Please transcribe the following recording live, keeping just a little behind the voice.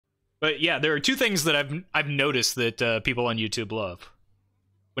But yeah, there are two things that I've noticed that people on YouTube love.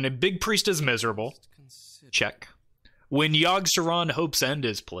 When a big priest is miserable, check. When Yogg-Saron Hope's End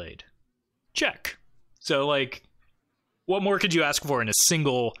is played, check. So, like, what more could you ask for in a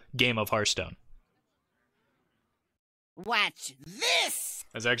single game of Hearthstone? Watch this!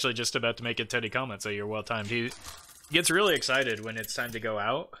 I was actually just about to make a Teddy comment, so you're well timed. He gets really excited when it's time to go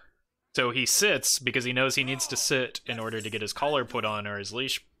out. So he sits because he knows he needs to sit in order to get his collar put on or his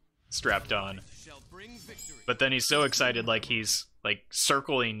leash strapped on. But then he's so excited, like he's like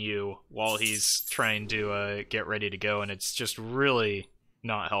circling you while he's trying to get ready to go, and it's just really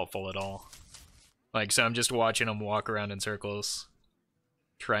not helpful at all. Like, so I'm just watching him walk around in circles,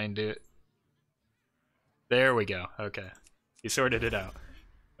 trying to... There we go. Okay. He sorted it out.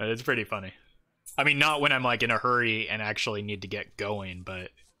 But it's pretty funny. I mean, not when I'm, like, in a hurry and actually need to get going, but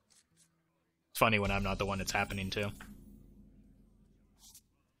it's funny when I'm not the one it's happening to.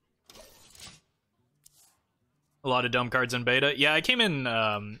 A lot of dumb cards in beta. Yeah, I came in,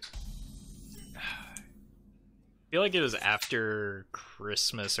 I feel like it was after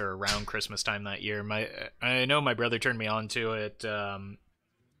Christmas or around Christmas time that year. I know my brother turned me on to it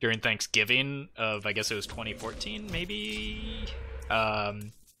during Thanksgiving of, I guess it was 2014, maybe?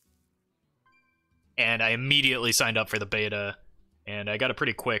 And I immediately signed up for the beta, and I got a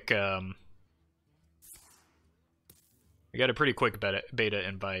pretty quick, beta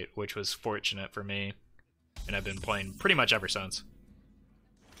invite, which was fortunate for me. And I've been playing pretty much ever since.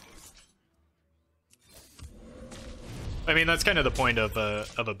 I mean, that's kind of the point of a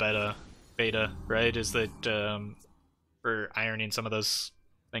beta, right? Is that we're ironing some of those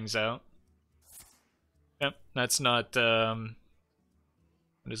things out. Yep, that's not it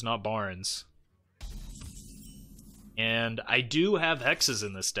is not Barnes. And I do have hexes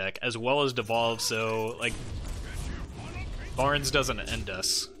in this deck as well as Devolve, so like Barnes doesn't end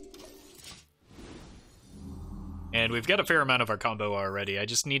us. And we've got a fair amount of our combo already. I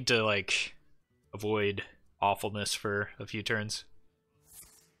just need to, like, avoid awfulness for a few turns.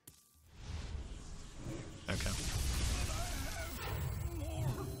 Okay.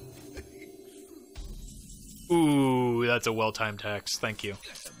 Ooh, that's a well-timed hex. Thank you.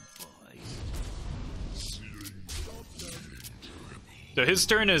 So his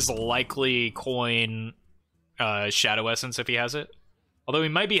turn is likely coin Shadow Essence if he has it. Although he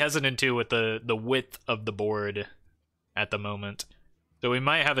might be hesitant too with the width of the board at the moment. So we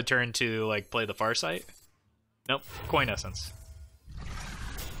might have a turn to, like, play the Farsight. Nope, Coin Essence.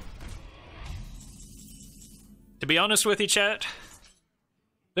 To be honest with you, chat,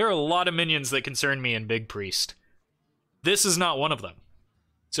 there are a lot of minions that concern me in Big Priest. This is not one of them.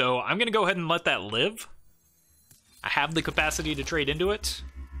 So I'm gonna go ahead and let that live. I have the capacity to trade into it.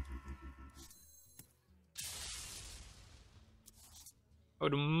 I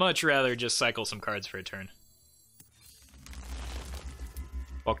would much rather just cycle some cards for a turn.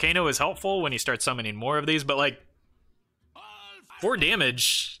 Volcano is helpful when you start summoning more of these, but like 4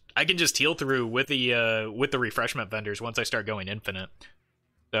 damage, I can just heal through with the refreshment vendors once I start going infinite.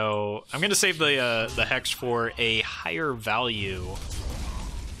 So I'm gonna save the hex for a higher value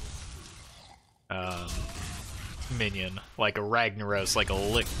minion, like a Ragnaros, like a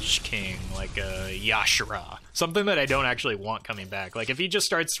Lich King, like a Yashara. Something that I don't actually want coming back. Like, if he just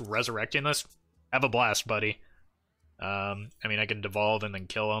starts resurrecting this, have a blast, buddy. I mean, I can devolve and then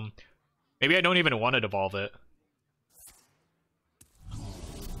kill him. Maybe I don't even want to devolve it.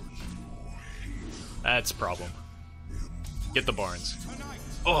 That's a problem. Get the Barnes.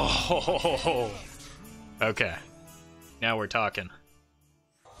 Oh, okay. Now we're talking.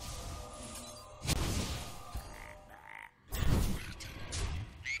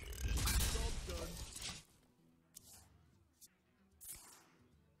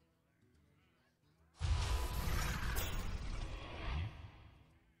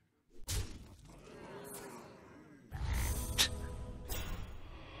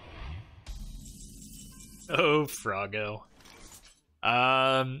 Oh, Froggo.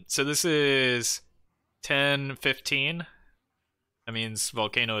 So this is 10, 15. That means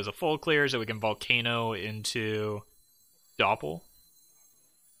Volcano is a full clear, so we can Volcano into Doppel.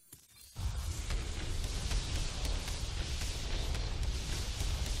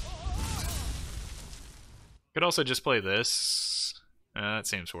 Could also just play this. That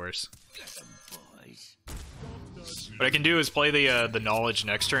seems worse. What I can do is play the knowledge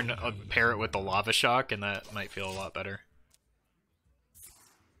next turn, pair it with the lava shock, and that might feel a lot better.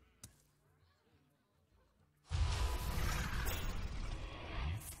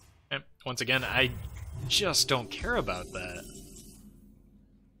 And once again, I just don't care about that.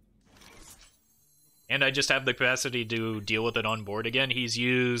 And I just have the capacity to deal with it on board again. He's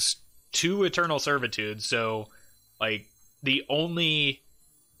used 2 Eternal Servitude, so like the only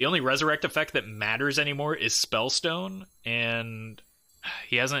resurrect effect that matters anymore is Spellstone, and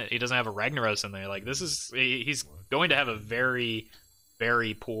he doesn't have a Ragnaros in there. Like he's going to have a very,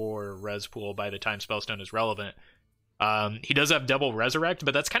 very poor res pool by the time Spellstone is relevant. He does have double resurrect,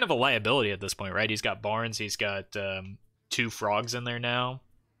 but that's kind of a liability at this point, right? He's got Barnes, he's got 2 frogs in there now,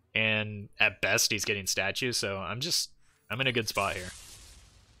 and at best he's getting statues, so I'm in a good spot here.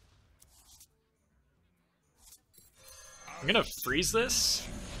 I'm gonna freeze this,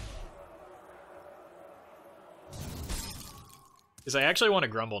 because I actually want to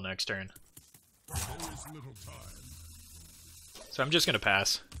Grumble next turn. So I'm just gonna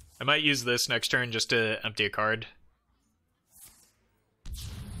pass. I might use this next turn just to empty a card.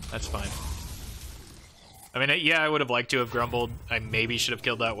 That's fine. I mean, yeah, I would have liked to have Grumbled. I maybe should have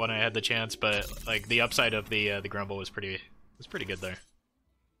killed that when I had the chance, but like the upside of the Grumble was pretty good there.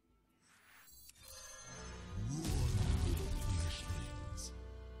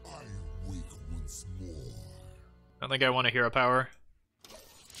 I don't think I want a hero power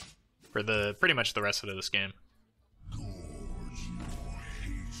for pretty much the rest of this game.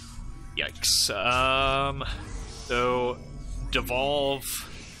 Yikes. So Devolve,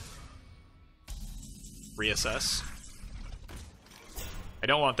 reassess. I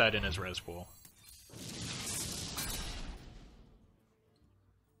don't want that in his res pool.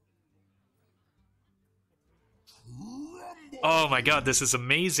 Oh my god, this is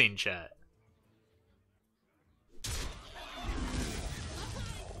amazing, chat.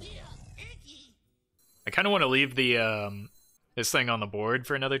 I kind of want to leave the this thing on the board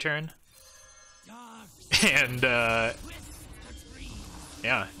for another turn. And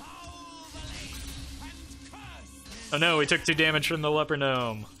yeah. Oh no, we took 2 damage from the Leper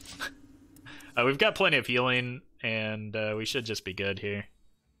Gnome. We've got plenty of healing, and we should just be good here.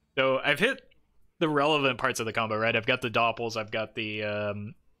 So I've hit the relevant parts of the combo, right? I've got the Doppels, I've got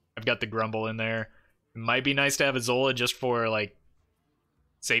the Grumble in there. It might be nice to have a Zola just for like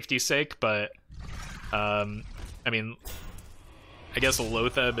safety's sake, but I mean, I guess a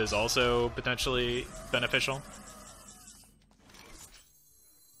Loatheb is also potentially beneficial.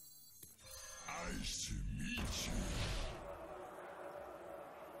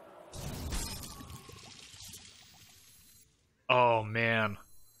 Oh man,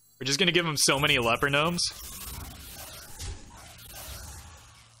 we're just gonna give him so many Leper Gnomes.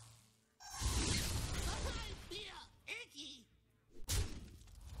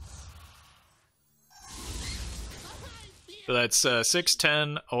 So that's 6,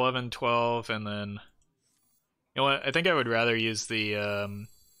 10, 11, 12, and then... You know what? I think I would rather use the,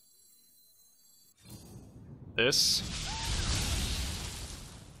 this.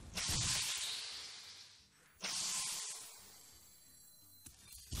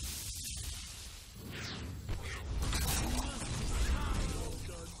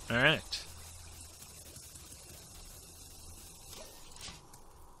 Alright.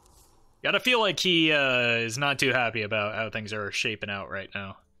 Gotta feel like he is not too happy about how things are shaping out right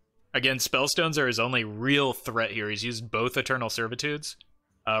now. Again, Spellstones are his only real threat here. He's used both Eternal Servitudes.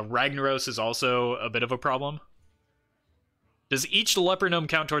 Ragnaros is also a bit of a problem. Does each Leper Gnome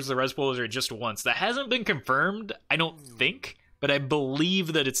count towards the res pool, or just once? That hasn't been confirmed, I don't think, but I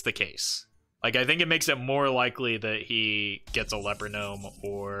believe that it's the case. Like, I think it makes it more likely that he gets a Leper Gnome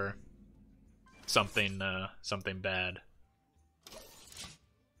or something, something bad.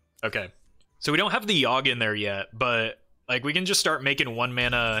 Okay, so we don't have the Yogg in there yet, but like we can just start making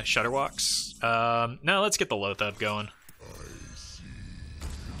 1-mana Shudderwocks. No, let's get the Loatheb going.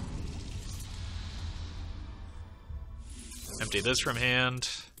 Empty this from hand.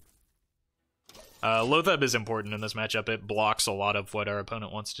 Loatheb is important in this matchup. It blocks a lot of what our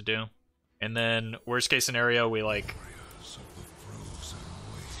opponent wants to do. And then, worst case scenario, we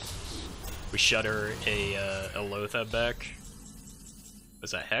shudder a Loatheb back.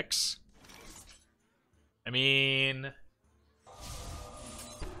 Was that Hex? I mean...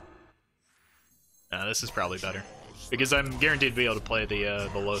 Nah, this is probably better. Because I'm guaranteed to be able to play the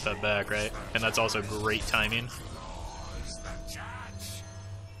Loatheb back, right? And that's also great timing.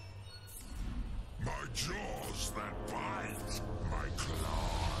 My jaws that bite, my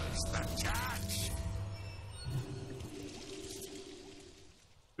claws that catch.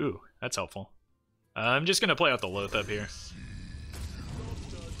 Ooh, that's helpful. I'm just gonna play out the Loatheb here.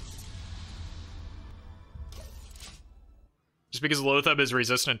 Just because Loatheb is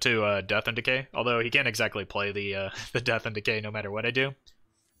resistant to Death and Decay, although he can't exactly play the Death and Decay no matter what I do.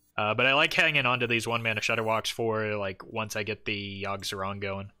 But I like hanging on to these 1-mana Shudderwocks for, like, once I get the Yogg-Saron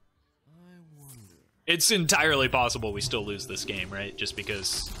going. It's entirely possible we still lose this game, right? Just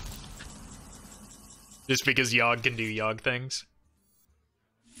because Just because Yogg can do Yogg things.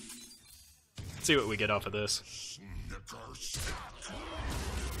 Let's see what we get off of this.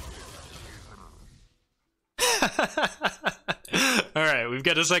 Alright, we've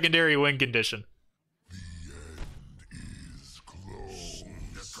got a secondary win condition.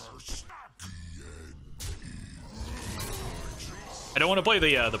 I don't want to play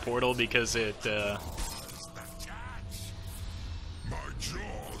the portal because it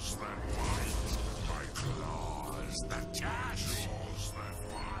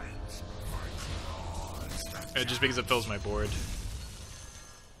just because it fills my board.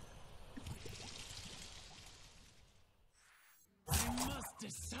 I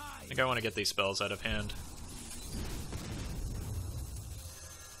think I want to get these spells out of hand.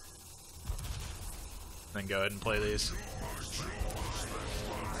 Then go ahead and play these.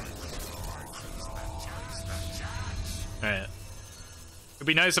 Alright. It'd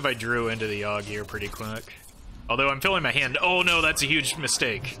be nice if I drew into the Yogg here pretty quick. Although I'm filling my hand. Oh no, that's a huge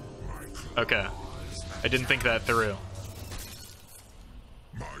mistake. Okay. I didn't think that through.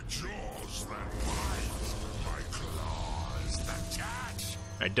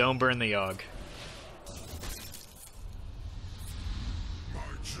 Alright, don't burn the Yogg.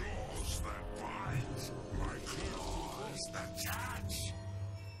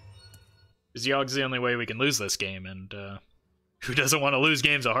 Because Yogg's the only way we can lose this game, and who doesn't want to lose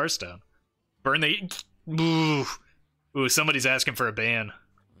games of Hearthstone? Burn the... Ooh, somebody's asking for a ban.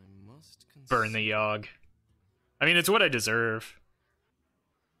 Burn the Yogg. I mean, it's what I deserve.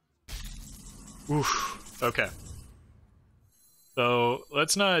 Oof. Okay. So,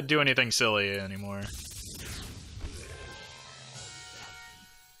 let's not do anything silly anymore.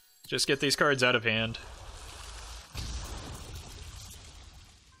 Just get these cards out of hand.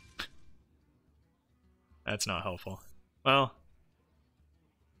 That's not helpful. Well,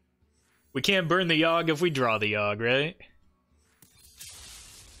 we can't burn the Yogg if we draw the Yogg, right?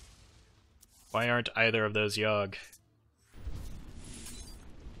 Why aren't either of those Yogg?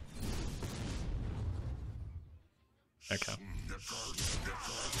 Okay.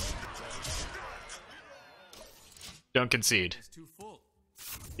 Don't concede.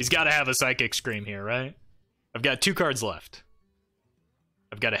 He's got to have a Psychic Scream here, right? I've got 2 cards left.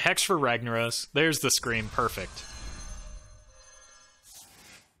 I've got a Hex for Ragnaros. There's the Scream. Perfect.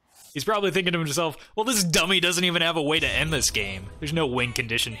 He's probably thinking to himself, well, this dummy doesn't even have a way to end this game. There's no win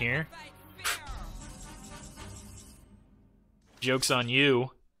condition here. Joke's on you,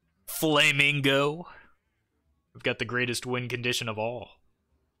 Flamingo. We've got the greatest win condition of all.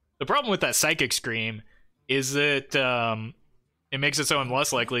 The problem with that Psychic Scream is that it makes it so I'm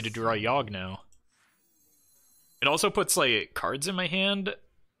less likely to draw Yogg now. It also puts, like, cards in my hand.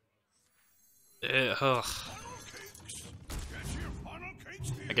 Ugh.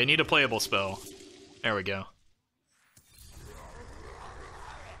 Like, I need a playable spell. There we go.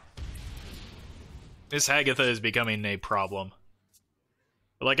 This Hagatha is becoming a problem.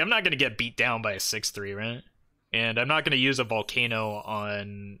 But, like, I'm not going to get beat down by a 6-3, right? And I'm not going to use a Volcano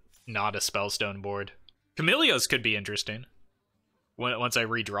on not a Spellstone board. Camellios could be interesting. Once I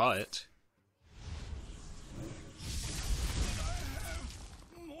redraw it.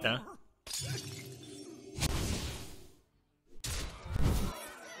 Yeah.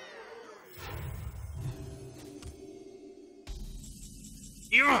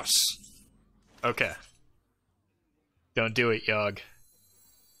 Yes! Okay. Don't do it, Yogg.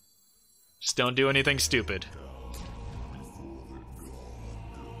 Just don't do anything stupid.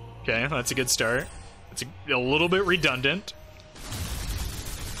 Okay, that's a good start. It's a little bit redundant.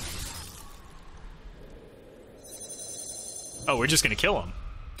 Oh, we're just gonna kill him.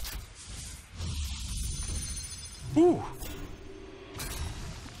 Woo!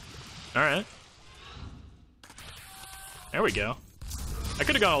 Alright. There we go. I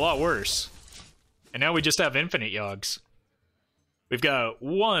could have gone a lot worse. And now we just have infinite Yogg's. We've got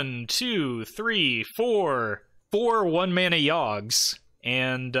 1, 2, 3, 4 1-mana Yogg's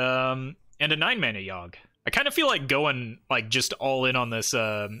and a 9-mana Yogg. I kind of feel like going like just all in on this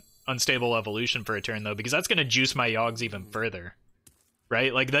unstable evolution for a turn though, because that's gonna juice my Yogg's even further.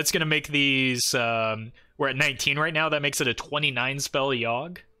 Right? Like that's gonna make these we're at 19 right now, that makes it a 29 spell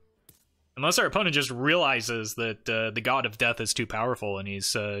Yogg. Unless our opponent just realizes that the God of Death is too powerful and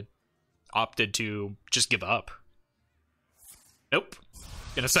he's opted to just give up. Nope.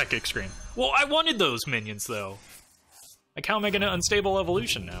 Gonna Psychic Scream. Well, I wanted those minions, though. Like, how am I gonna Unstable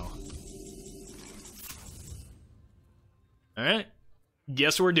Evolution now? Alright.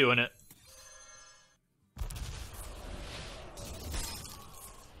 Guess we're doing it.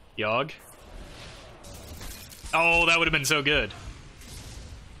 Yogg. Oh, that would have been so good.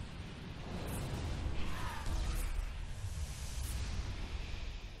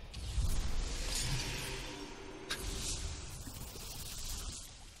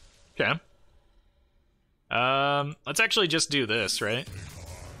 Okay. Let's actually just do this, right?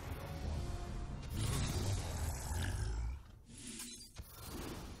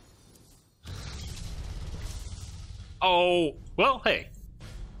 Oh, well, hey.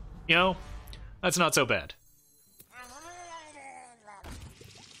 You know, that's not so bad.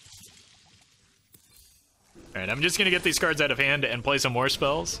 Alright, I'm just gonna get these cards out of hand and play some more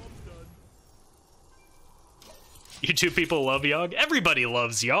spells. You two people love Yogg? Everybody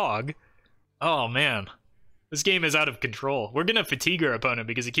loves Yogg! Oh, man. This game is out of control. We're gonna fatigue our opponent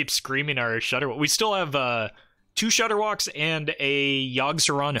because he keeps screaming our Shudderwock. We still have, 2 Shudderwocks and a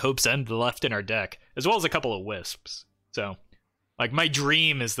Yogg-Saron Hope's End left in our deck, as well as a couple of Wisps. So, like, my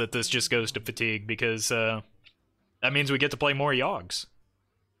dream is that this just goes to fatigue because, that means we get to play more Yogg's.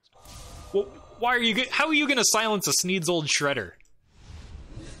 Well, how are you gonna silence a Sneed's old Shredder?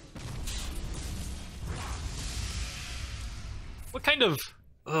 What kind of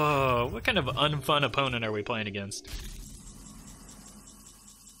unfun opponent are we playing against?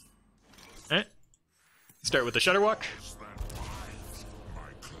 Eh? Start with the Shudderwock.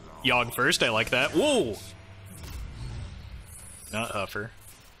 Yogg first, I like that. Whoa! Not Huffer.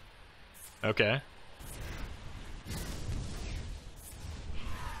 Okay.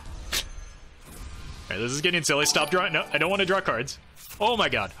 Alright, this is getting silly. Stop drawing. No, I don't want to draw cards. Oh my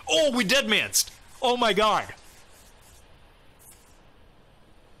god. Oh, we deadmanced! Oh my god!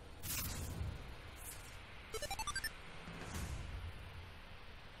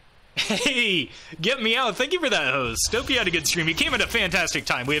 Hey, get me out. Thank you for that, host. Hope you had a good stream. You came at a fantastic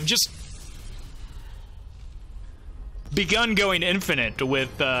time. We have just begun going infinite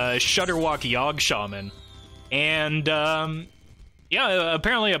with Shudderwock Yogg Shaman. And, yeah,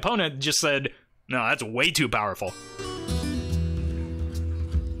 apparently opponent just said, no, that's way too powerful.